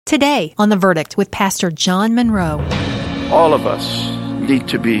Today on The Verdict with Pastor John Munro. All of us need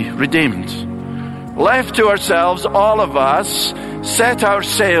to be redeemed. Left to ourselves, all of us set our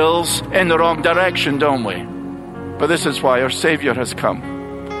sails in the wrong direction, don't we? But this is why our Savior has come,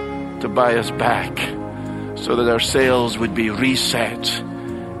 to buy us back, so that our sails would be reset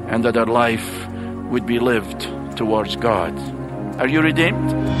and that our life would be lived towards God. Are you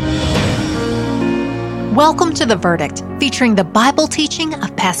redeemed? Welcome to The Verdict, featuring the Bible teaching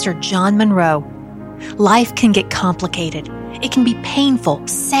of Pastor John Munro. Life can get complicated. It can be painful,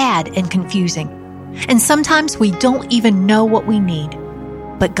 sad, and confusing. And sometimes we don't even know what we need.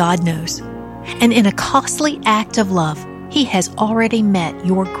 But God knows. And in a costly act of love, He has already met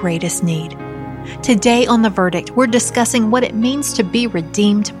your greatest need. Today on The Verdict, we're discussing what it means to be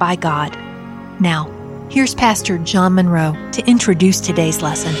redeemed by God. Now, here's Pastor John Munro to introduce today's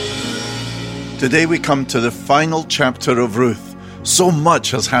lesson. Today we come to the final chapter of Ruth. So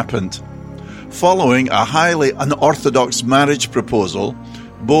much has happened. Following a highly unorthodox marriage proposal,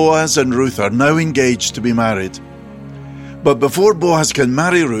 Boaz and Ruth are now engaged to be married. But before Boaz can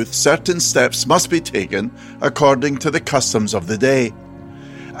marry Ruth, certain steps must be taken according to the customs of the day.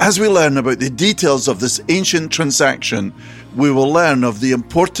 As we learn about the details of this ancient transaction, we will learn of the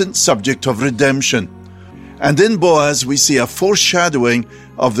important subject of redemption. And in Boaz we see a foreshadowing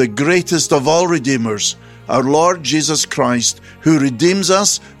of the greatest of all redeemers, our Lord Jesus Christ, who redeems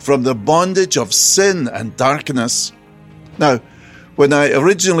us from the bondage of sin and darkness. Now, when I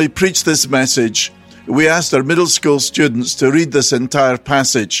originally preached this message, we asked our middle school students to read this entire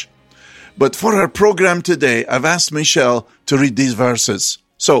passage. But for our program today, I've asked Michelle to read these verses.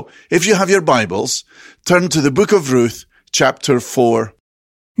 So, if you have your Bibles, turn to the book of Ruth, chapter 4.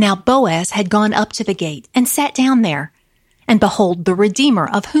 Now Boaz had gone up to the gate and sat down there. And behold, the Redeemer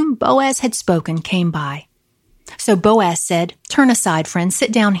of whom Boaz had spoken came by. So Boaz said, "Turn aside, friend,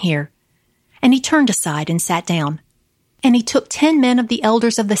 sit down here." And he turned aside and sat down. And he took 10 men of the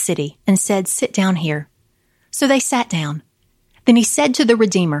elders of the city and said, "Sit down here." So they sat down. Then he said to the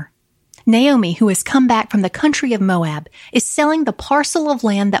Redeemer, "Naomi, who has come back from the country of Moab, is selling the parcel of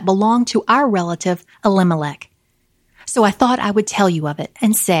land that belonged to our relative Elimelech. So I thought I would tell you of it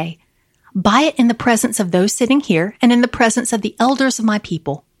and say, buy it in the presence of those sitting here and in the presence of the elders of my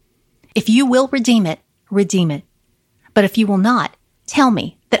people. If you will redeem it, redeem it. But if you will not, tell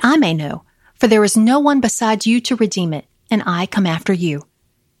me, that I may know, for there is no one besides you to redeem it, and I come after you."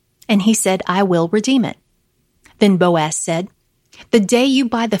 And he said, "I will redeem it." Then Boaz said, "The day you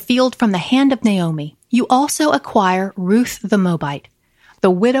buy the field from the hand of Naomi, you also acquire Ruth the Moabite,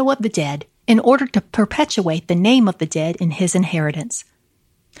 the widow of the dead, in order to perpetuate the name of the dead in his inheritance."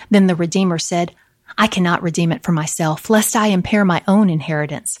 Then the Redeemer said, "I cannot redeem it for myself, lest I impair my own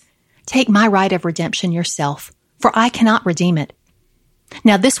inheritance. Take my right of redemption yourself, for I cannot redeem it."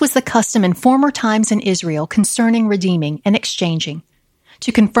 Now this was the custom in former times in Israel concerning redeeming and exchanging.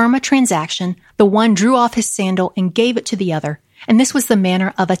 To confirm a transaction, the one drew off his sandal and gave it to the other, and this was the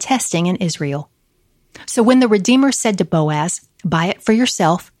manner of attesting in Israel. So when the Redeemer said to Boaz, "Buy it for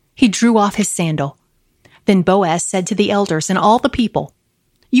yourself," he drew off his sandal. Then Boaz said to the elders and all the people,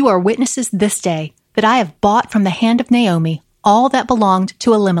 "You are witnesses this day that I have bought from the hand of Naomi all that belonged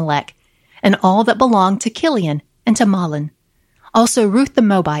to Elimelech, and all that belonged to Chilion and to Mahlon. Also Ruth the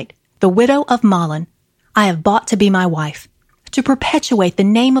Moabite, the widow of Mahlon, I have bought to be my wife, to perpetuate the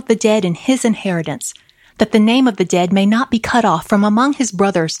name of the dead in his inheritance, that the name of the dead may not be cut off from among his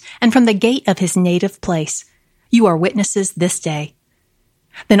brothers and from the gate of his native place. You are witnesses this day."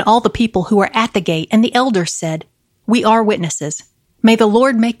 Then all the people who were at the gate and the elders said, "We are witnesses. May the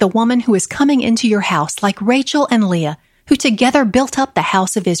Lord make the woman who is coming into your house like Rachel and Leah, who together built up the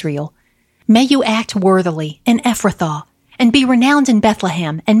house of Israel. May you act worthily in Ephrathah, and be renowned in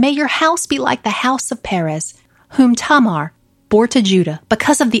Bethlehem, and may your house be like the house of Perez, whom Tamar bore to Judah,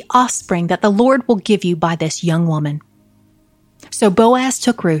 because of the offspring that the Lord will give you by this young woman." So Boaz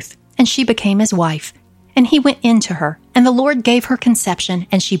took Ruth, and she became his wife, and he went in to her, and the Lord gave her conception,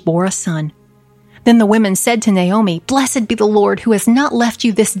 and she bore a son. Then the women said to Naomi, "Blessed be the Lord, who has not left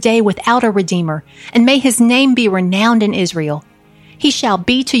you this day without a redeemer, and may his name be renowned in Israel. He shall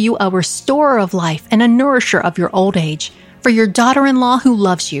be to you a restorer of life and a nourisher of your old age, for your daughter-in-law who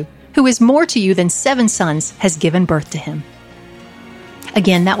loves you, who is more to you than 7 sons, has given birth to him."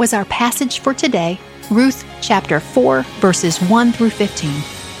 Again, that was our passage for today, Ruth chapter 4, verses 1 through 15.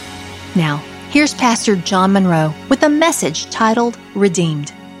 Now, here's Pastor John Munro with a message titled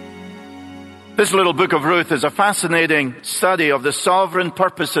Redeemed. This little book of Ruth is a fascinating study of the sovereign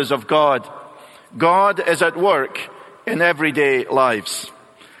purposes of God. God is at work in everyday lives.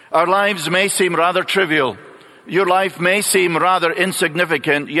 Our lives may seem rather trivial. Your life may seem rather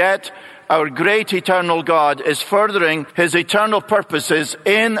insignificant, yet our great eternal God is furthering his eternal purposes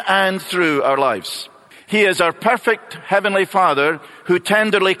in and through our lives. He is our perfect heavenly Father who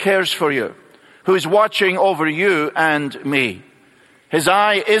tenderly cares for you, who is watching over you and me. His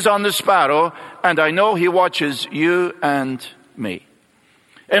eye is on the sparrow, and I know he watches you and me.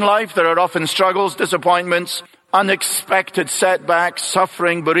 In life, there are often struggles, disappointments, unexpected setbacks,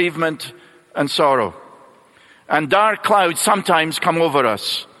 suffering, bereavement, and sorrow. And dark clouds sometimes come over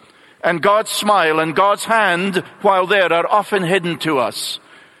us. And God's smile and God's hand, while there, are often hidden to us.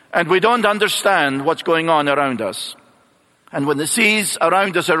 And we don't understand what's going on around us. And when the seas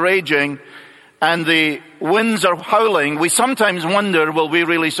around us are raging and the winds are howling, we sometimes wonder, will we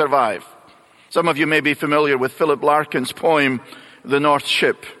really survive? Some of you may be familiar with Philip Larkin's poem, The North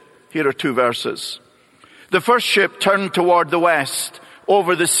Ship. Here are 2 verses. The first ship turned toward the west,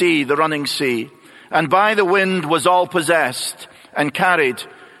 over the sea, the running sea, and by the wind was all possessed and carried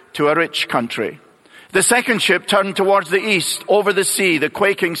to a rich country. The second ship turned towards the east, over the sea, the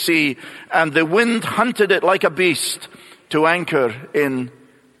quaking sea, and the wind hunted it like a beast to anchor in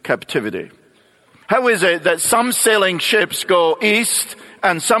captivity. How is it that some sailing ships go east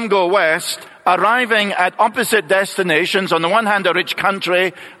and some go west, arriving at opposite destinations, on the one hand a rich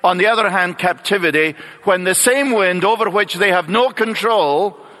country, on the other hand captivity, when the same wind over which they have no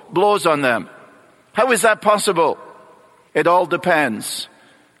control blows on them? How is that possible? It all depends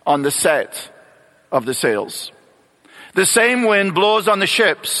on the set of the sails. The same wind blows on the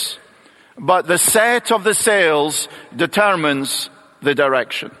ships, but the set of the sails determines the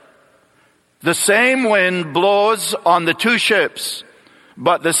direction. The same wind blows on the 2 ships,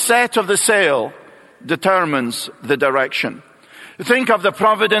 but the set of the sail determines the direction. Think of the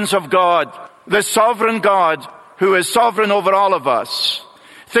providence of God, the sovereign God who is sovereign over all of us.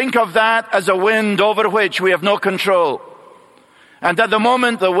 Think of that as a wind over which we have no control. And at the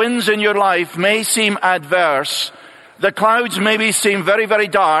moment the winds in your life may seem adverse, the clouds maybe seem very, very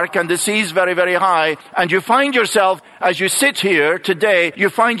dark and the seas very, very high, and you find yourself, as you sit here today,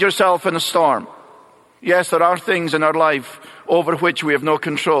 you find yourself in a storm. Yes, there are things in our life over which we have no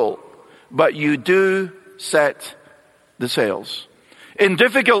control, but you do set the sails. In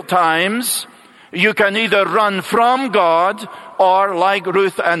difficult times, you can either run from God or, like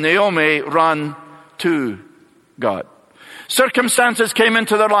Ruth and Naomi, run to God. Circumstances came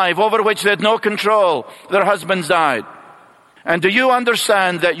into their life over which they had no control. Their husbands died. And do you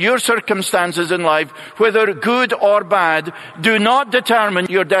understand that your circumstances in life, whether good or bad, do not determine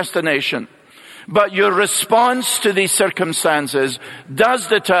your destination? But your response to these circumstances does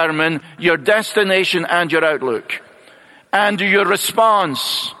determine your destination and your outlook. And your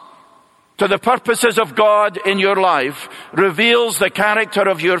response to the purposes of God in your life reveals the character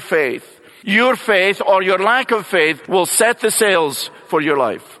of your faith. Your faith or your lack of faith will set the sails for your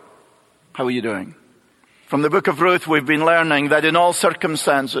life. How are you doing? From the book of Ruth, we've been learning that in all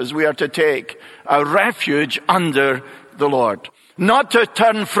circumstances we are to take our refuge under the Lord. Not to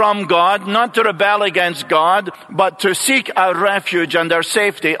turn from God, not to rebel against God, but to seek our refuge and our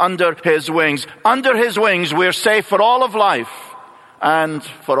safety under His wings. Under His wings we're safe for all of life and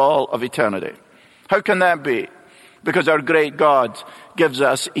for all of eternity. How can that be? Because our great God gives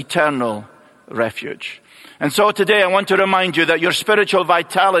us eternal refuge. And so today I want to remind you that your spiritual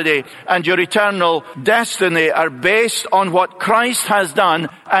vitality and your eternal destiny are based on what Christ has done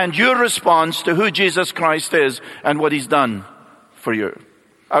and your response to who Jesus Christ is and what He's done for you.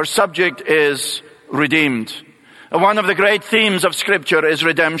 Our subject is redeemed. One of the great themes of Scripture is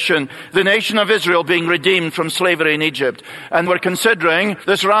redemption. The nation of Israel being redeemed from slavery in Egypt. And we're considering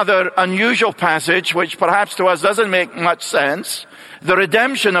this rather unusual passage, which perhaps to us doesn't make much sense, the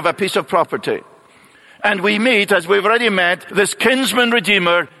redemption of a piece of property. And we meet, as we've already met, this kinsman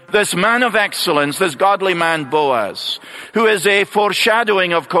redeemer, this man of excellence, this godly man Boaz, who is a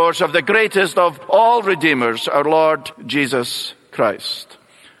foreshadowing, of course, of the greatest of all redeemers, our Lord Jesus Christ.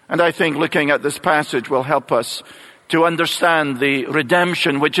 And I think looking at this passage will help us to understand the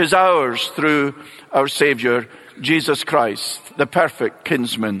redemption which is ours through our Savior, Jesus Christ, the perfect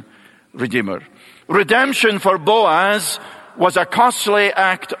kinsman redeemer. Redemption for Boaz was a costly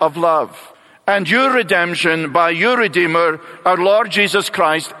act of love. And your redemption by your Redeemer, our Lord Jesus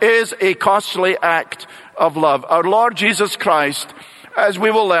Christ, is a costly act of love. Our Lord Jesus Christ, as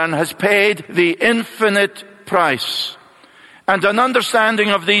we will learn, has paid the infinite price. And an understanding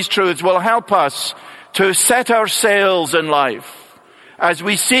of these truths will help us to set our sails in life as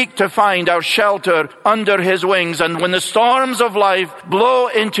we seek to find our shelter under His wings. And when the storms of life blow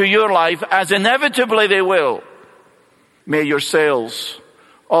into your life, as inevitably they will, may your sails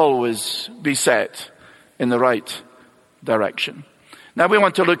always be set in the right direction. Now we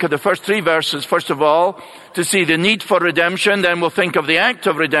want to look at the first 3 verses, first of all, to see the need for redemption. Then we'll think of the act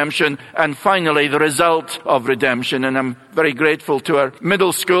of redemption, and finally the result of redemption. And I'm very grateful to our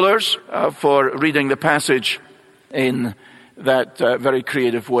middle schoolers for reading the passage in that very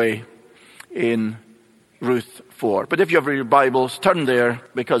creative way in Ruth 4. But if you have your Bibles, turn there,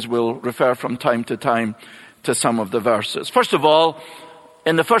 because we'll refer from time to time to some of the verses. First of all,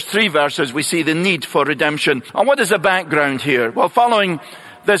 in the first 3 verses, we see the need for redemption. And what is the background here? Well, following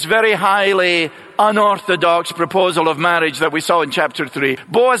this very highly unorthodox proposal of marriage that we saw in chapter 3,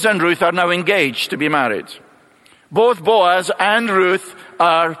 Boaz and Ruth are now engaged to be married. Both Boaz and Ruth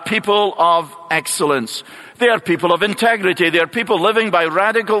are people of excellence. They are people of integrity. They are people living by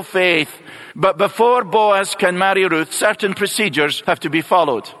radical faith. But before Boaz can marry Ruth, certain procedures have to be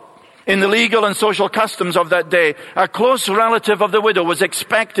followed. In the legal and social customs of that day, a close relative of the widow was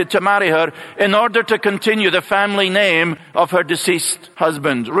expected to marry her in order to continue the family name of her deceased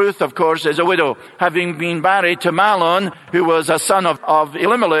husband. Ruth, of course, is a widow, having been married to Mahlon, who was a son of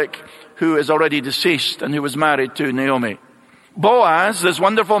Elimelech, who is already deceased and who was married to Naomi. Boaz, this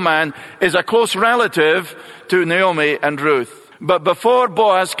wonderful man, is a close relative to Naomi and Ruth. But before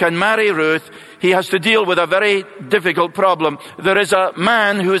Boaz can marry Ruth, he has to deal with a very difficult problem. There is a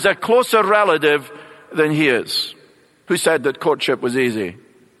man who is a closer relative than he is. Who said that courtship was easy?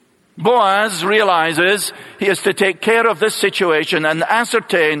 Boaz realizes he has to take care of this situation and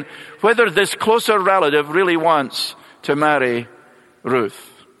ascertain whether this closer relative really wants to marry Ruth.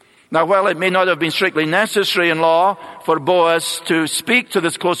 Now, while it may not have been strictly necessary in law for Boaz to speak to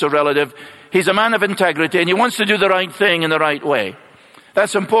this closer relative, he's a man of integrity and he wants to do the right thing in the right way.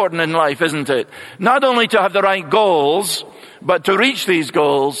 That's important in life, isn't it? Not only to have the right goals, but to reach these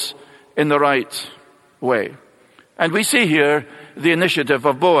goals in the right way. And we see here the initiative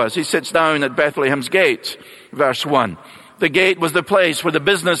of Boaz. He sits down at Bethlehem's gate, verse 1. The gate was the place where the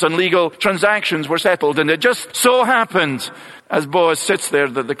business and legal transactions were settled, and it just so happened, as Boaz sits there,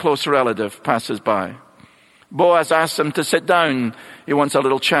 that the close relative passes by. Boaz asks him to sit down. He wants a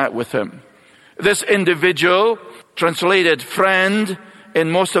little chat with him. This individual, translated friend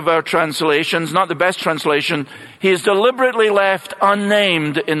in most of our translations, not the best translation, he is deliberately left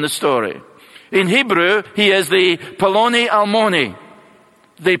unnamed in the story. In Hebrew, he is the Peloni Almoni.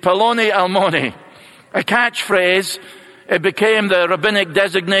 The Peloni Almoni. A catchphrase. It became the rabbinic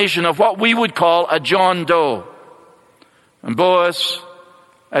designation of what we would call a John Doe. And Boaz,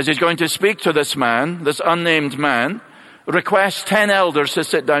 as he's going to speak to this man, this unnamed man, requests 10 elders to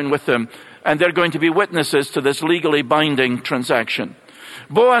sit down with him, and they're going to be witnesses to this legally binding transaction.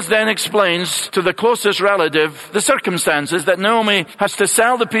 Boaz then explains to the closest relative the circumstances that Naomi has to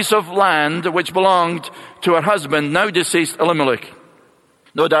sell the piece of land which belonged to her husband, now deceased Elimelech.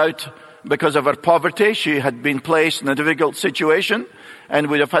 No doubt, because of her poverty, she had been placed in a difficult situation and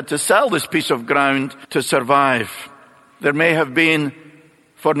would have had to sell this piece of ground to survive. There may have been,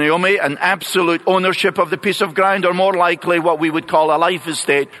 for Naomi, an absolute ownership of the piece of ground, or more likely what we would call a life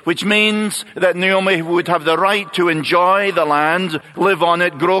estate, which means that Naomi would have the right to enjoy the land, live on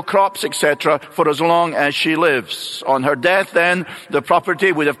it, grow crops, etc., for as long as she lives. On her death, then, the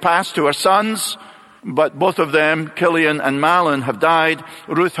property would have passed to her sons, but both of them, Kilian and Mahlon, have died.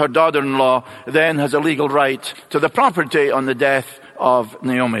 Ruth, her daughter-in-law, then has a legal right to the property on the death of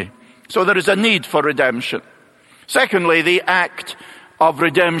Naomi. So there is a need for redemption. Secondly, the act of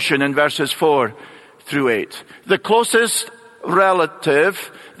redemption in verses 4 through 8. The closest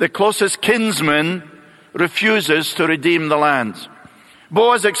relative, the closest kinsman, refuses to redeem the land.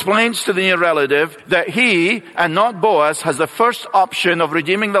 Boaz explains to the near relative that he, and not Boaz, has the first option of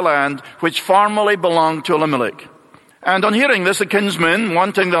redeeming the land which formerly belonged to Elimelech. And on hearing this, the kinsman,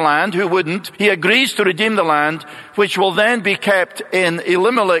 wanting the land, who wouldn't, he agrees to redeem the land, which will then be kept in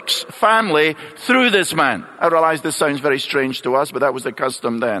Elimelech's family through this man. I realize this sounds very strange to us, but that was the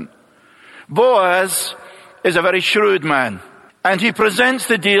custom then. Boaz is a very shrewd man, and he presents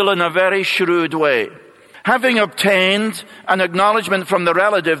the deal in a very shrewd way. Having obtained an acknowledgement from the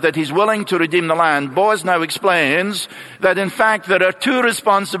relative that he's willing to redeem the land, Boaz now explains that in fact there are two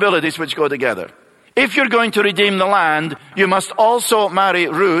responsibilities which go together. If you're going to redeem the land, you must also marry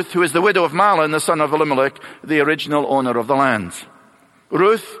Ruth, who is the widow of Mahlon, the son of Elimelech, the original owner of the land.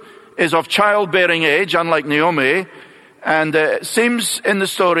 Ruth is of childbearing age, unlike Naomi, and seems in the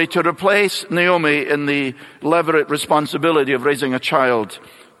story to replace Naomi in the levirate responsibility of raising a child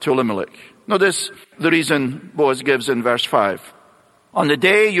to Elimelech. Notice the reason Boaz gives in verse 5. On the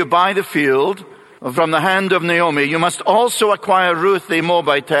day you buy the field, from the hand of Naomi, you must also acquire Ruth the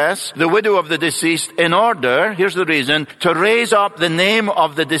Moabitess, the widow of the deceased, in order, here's the reason, to raise up the name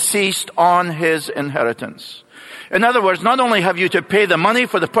of the deceased on his inheritance. In other words, not only have you to pay the money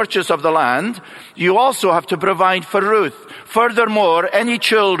for the purchase of the land, you also have to provide for Ruth. Furthermore, any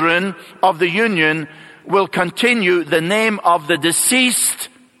children of the union will continue the name of the deceased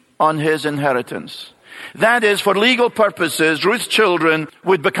on his inheritance. That is, for legal purposes, Ruth's children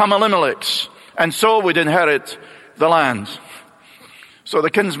would become Elimelech's, and so would inherit the land. So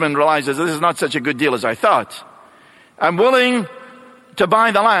the kinsman realizes this is not such a good deal as I thought. I'm willing to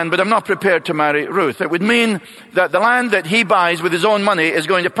buy the land, but I'm not prepared to marry Ruth. It would mean that the land that he buys with his own money is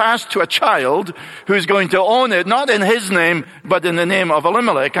going to pass to a child who's going to own it, not in his name, but in the name of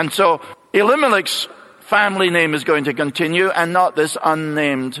Elimelech. And so Elimelech's family name is going to continue and not this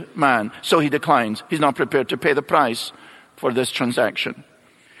unnamed man. So he declines. He's not prepared to pay the price for this transaction.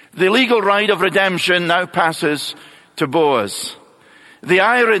 The legal right of redemption now passes to Boaz. The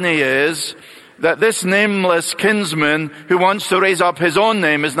irony is that this nameless kinsman who wants to raise up his own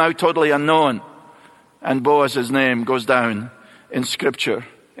name is now totally unknown. And Boaz's name goes down in Scripture,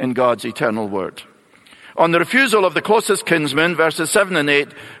 in God's eternal word. On the refusal of the closest kinsman, verses 7 and 8,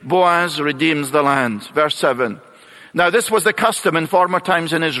 Boaz redeems the land. Verse 7. Now this was the custom in former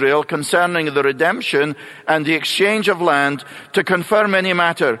times in Israel concerning the redemption and the exchange of land to confirm any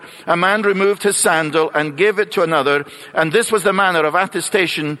matter. A man removed his sandal and gave it to another, and this was the manner of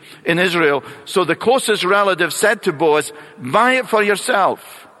attestation in Israel. So the closest relative said to Boaz, buy it for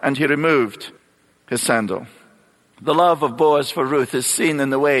yourself. And he removed his sandal. The love of Boaz for Ruth is seen in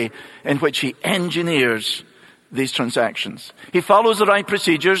the way in which he engineers these transactions. He follows the right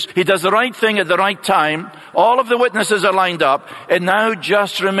procedures. He does the right thing at the right time. All of the witnesses are lined up. It now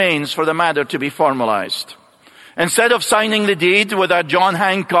just remains for the matter to be formalized. Instead of signing the deed with a John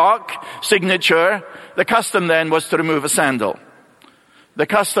Hancock signature, the custom then was to remove a sandal. The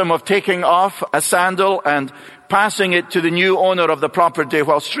custom of taking off a sandal and passing it to the new owner of the property,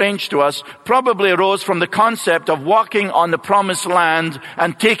 while strange to us, probably arose from the concept of walking on the promised land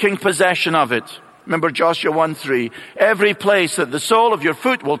and taking possession of it. Remember Joshua 1:3. Every place that the sole of your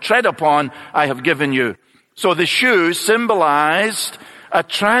foot will tread upon, I have given you. So the shoe symbolized a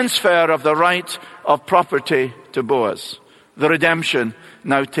transfer of the right of property to Boaz. The redemption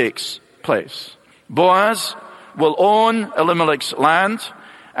now takes place. Boaz will own Elimelech's land,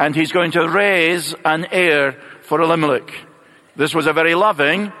 and he's going to raise an heir for Elimelech. This was a very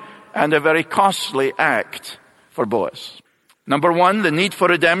loving and a very costly act for Boaz. Number one, the need for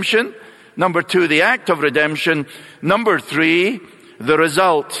redemption. Number two, the act of redemption. Number three, the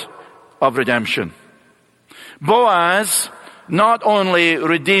result of redemption. Boaz not only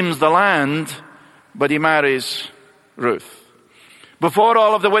redeems the land, but he marries Ruth. Before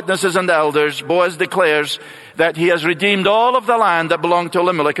all of the witnesses and elders, Boaz declares that he has redeemed all of the land that belonged to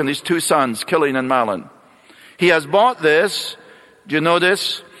Elimelech and his two sons, Chilion and Mahlon. He has bought this, do you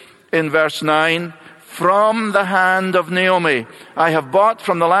notice, in verse 9, from the hand of Naomi. I have bought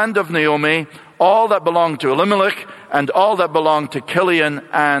from the land of Naomi all that belonged to Elimelech and all that belonged to Chilion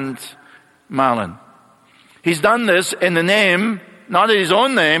and Mahlon. He's done this in the name, not in his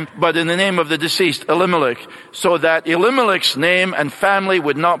own name, but in the name of the deceased, Elimelech, so that Elimelech's name and family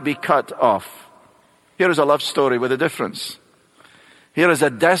would not be cut off. Here is a love story with a difference. Here is a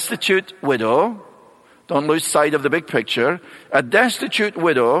destitute widow. Don't lose sight of the big picture. A destitute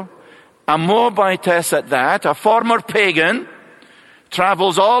widow, a Moabitess at that, a former pagan,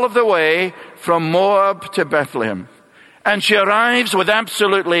 travels all of the way from Moab to Bethlehem. And she arrives with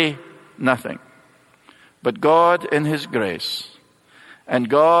absolutely nothing. But God in His grace and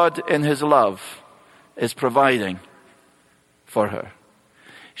God in His love is providing for her.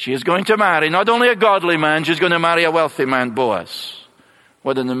 She is going to marry not only a godly man, she's going to marry a wealthy man, Boaz.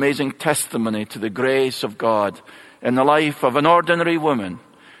 What an amazing testimony to the grace of God in the life of an ordinary woman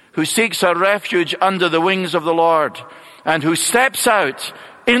who seeks her refuge under the wings of the Lord and who steps out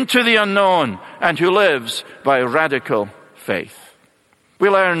into the unknown and who lives by radical faith. We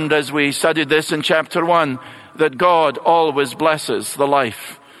learned as we studied this in chapter 1 that God always blesses the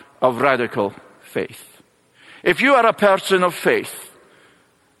life of radical faith. If you are a person of faith,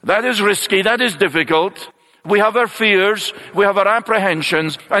 that is risky, that is difficult. We have our fears, we have our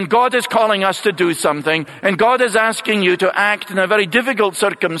apprehensions, and God is calling us to do something, and God is asking you to act in a very difficult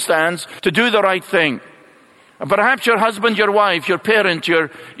circumstance to do the right thing. And perhaps your husband, your wife, your parent, your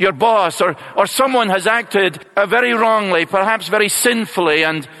boss, or someone has acted very wrongly, perhaps very sinfully,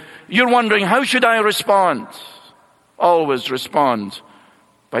 and you're wondering, how should I respond? Always respond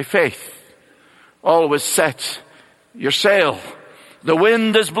by faith. Always set your sail. The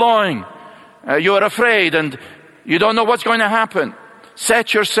wind is blowing. You're afraid and you don't know what's going to happen.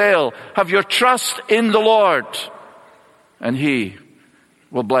 Set your sail. Have your trust in the Lord, and He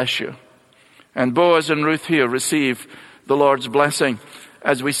will bless you. And Boaz and Ruth here receive the Lord's blessing,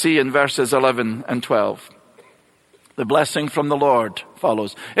 as we see in verses 11 and 12. The blessing from the Lord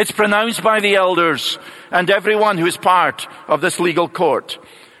follows. It's pronounced by the elders and everyone who is part of this legal court.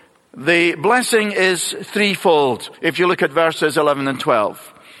 The blessing is threefold if you look at verses 11 and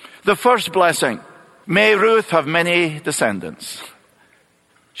 12. The first blessing, may Ruth have many descendants.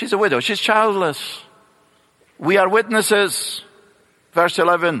 She's a widow. She's childless. We are witnesses. Verse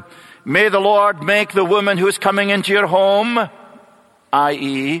 11, may the Lord make the woman who is coming into your home,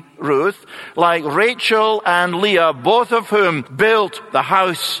 i.e. Ruth, like Rachel and Leah, both of whom built the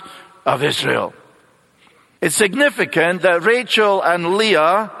house of Israel. It's significant that Rachel and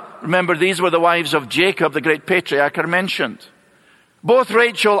Leah, remember these were the wives of Jacob, the great patriarch, are mentioned. Both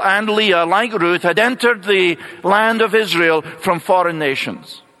Rachel and Leah, like Ruth, had entered the land of Israel from foreign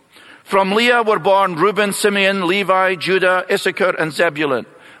nations. From Leah were born Reuben, Simeon, Levi, Judah, Issachar, and Zebulun.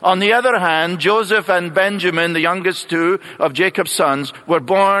 On the other hand, Joseph and Benjamin, the youngest two of Jacob's sons, were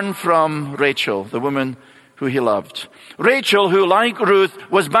born from Rachel, the woman who he loved. Rachel, who, like Ruth,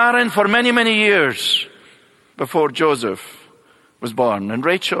 was barren for many, many years before Joseph was born. And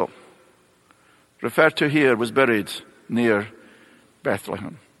Rachel, referred to here, was buried near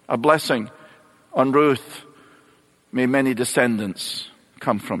Bethlehem. A blessing on Ruth. May many descendants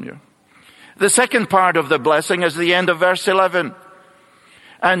come from you. The second part of the blessing is the end of verse 11.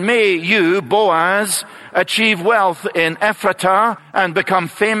 And may you, Boaz, achieve wealth in Ephratah and become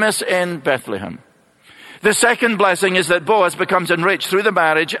famous in Bethlehem. The second blessing is that Boaz becomes enriched through the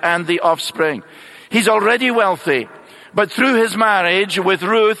marriage and the offspring. He's already wealthy, but through his marriage with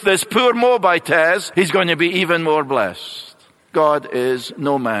Ruth, this poor Moabitess, he's going to be even more blessed. God is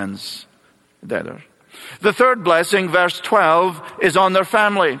no man's debtor. The third blessing, verse 12, is on their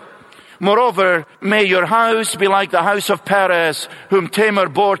family. Moreover, may your house be like the house of Perez, whom Tamar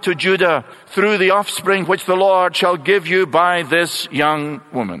bore to Judah, through the offspring which the Lord shall give you by this young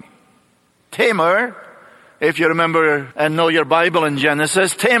woman. Tamar, if you remember and know your Bible in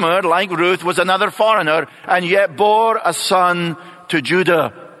Genesis, Tamar, like Ruth, was another foreigner, and yet bore a son to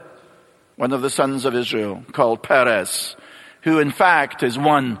Judah, one of the sons of Israel, called Perez, who in fact is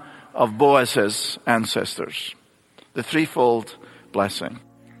one of Boaz's ancestors. The threefold blessing.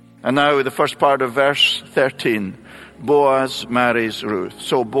 And now the first part of verse 13. Boaz marries Ruth.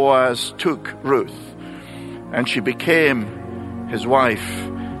 So Boaz took Ruth, and she became his wife,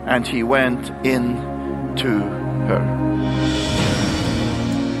 and he went in to her.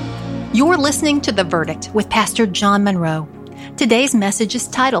 You're listening to The Verdict with Pastor John Munro. Today's message is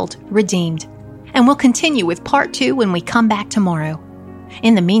titled Redeemed, and we'll continue with part 2 when we come back tomorrow.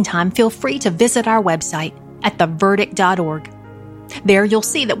 In the meantime, feel free to visit our website at theverdict.org. There you'll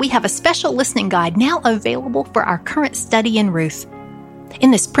see that we have a special listening guide now available for our current study in Ruth.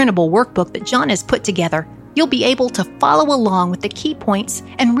 In this printable workbook that John has put together, you'll be able to follow along with the key points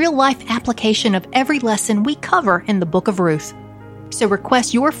and real-life application of every lesson we cover in the book of Ruth. So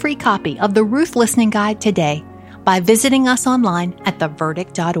request your free copy of the Ruth Listening Guide today by visiting us online at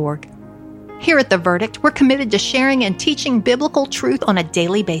theverdict.org. Here at The Verdict, we're committed to sharing and teaching biblical truth on a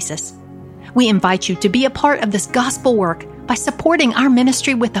daily basis. We invite you to be a part of this gospel work by supporting our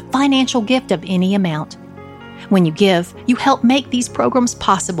ministry with a financial gift of any amount. When you give, you help make these programs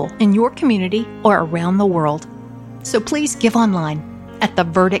possible in your community or around the world. So please give online at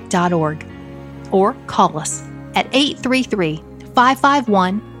theverdict.org or call us at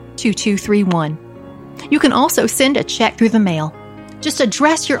 833-551-2231. You can also send a check through the mail. Just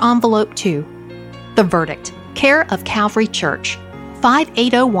address your envelope to The Verdict, care of Calvary Church,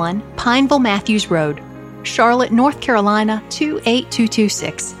 5801 Pineville Matthews Road, Charlotte, North Carolina,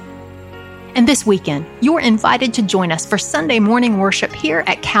 28226. And this weekend, you're invited to join us for Sunday morning worship here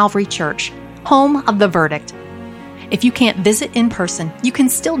at Calvary Church, home of The Verdict. If you can't visit in person, you can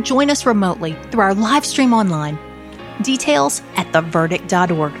still join us remotely through our live stream online. Details at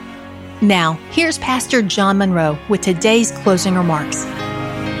theverdict.org. Now, here's Pastor John Munro with today's closing remarks.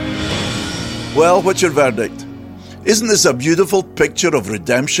 Well, what's your verdict? Isn't this a beautiful picture of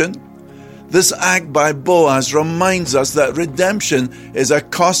redemption? This act by Boaz reminds us that redemption is a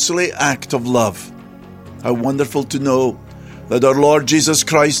costly act of love. How wonderful to know that our Lord Jesus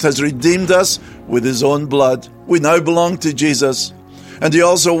Christ has redeemed us with His own blood. We now belong to Jesus, and He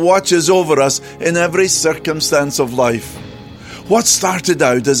also watches over us in every circumstance of life. What started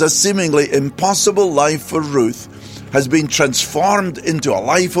out as a seemingly impossible life for Ruth has been transformed into a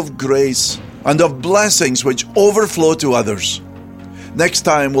life of grace and of blessings which overflow to others. Next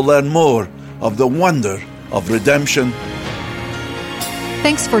time we'll learn more of the wonder of redemption.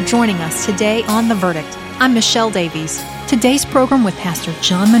 Thanks for joining us today on The Verdict. I'm Michelle Davies. Today's program with Pastor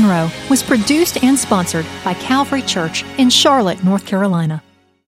John Munro was produced and sponsored by Calvary Church in Charlotte, North Carolina.